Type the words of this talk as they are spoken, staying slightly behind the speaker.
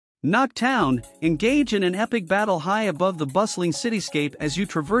Knocktown, engage in an epic battle high above the bustling cityscape as you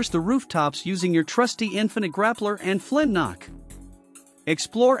traverse the rooftops using your trusty infinite grappler and flintlock.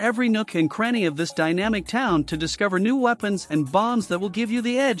 Explore every nook and cranny of this dynamic town to discover new weapons and bombs that will give you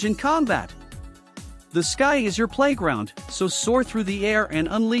the edge in combat. The sky is your playground, so soar through the air and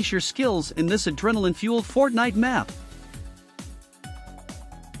unleash your skills in this adrenaline-fueled Fortnite map.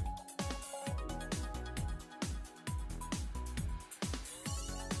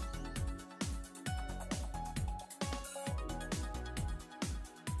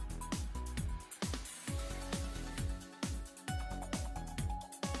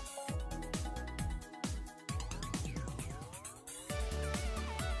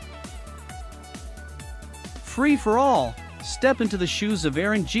 Free for all, step into the shoes of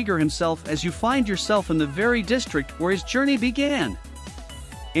Aaron Jeager himself as you find yourself in the very district where his journey began.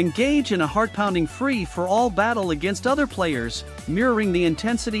 Engage in a heart-pounding free-for-all battle against other players, mirroring the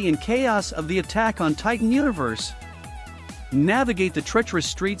intensity and chaos of the Attack on Titan universe. Navigate the treacherous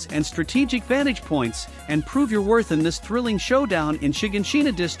streets and strategic vantage points, and prove your worth in this thrilling showdown in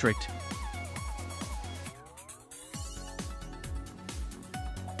SHIGANSHINA district.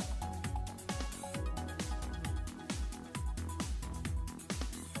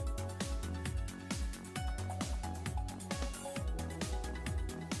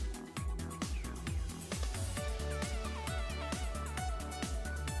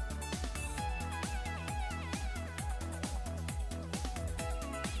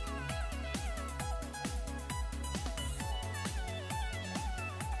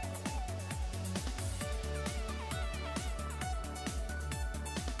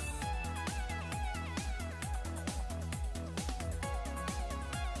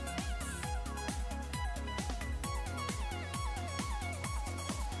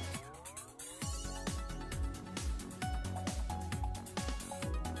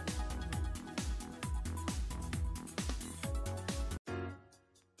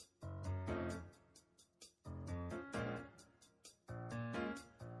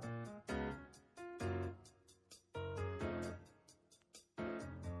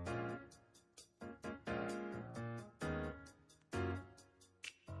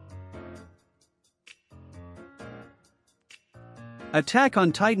 Attack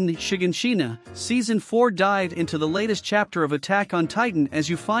on Titan SHIGANSHINA Season 4. Dive into the latest chapter of Attack on Titan as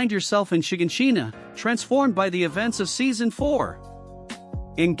you find yourself in SHIGANSHINA, transformed by the events of Season 4.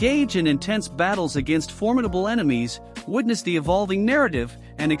 Engage in intense battles against formidable enemies, witness the evolving narrative,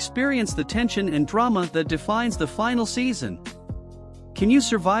 and experience the tension and drama that defines the final season. Can you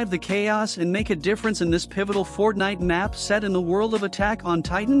survive the chaos and make a difference in this pivotal Fortnite map set in the world of Attack on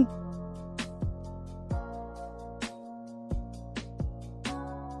Titan?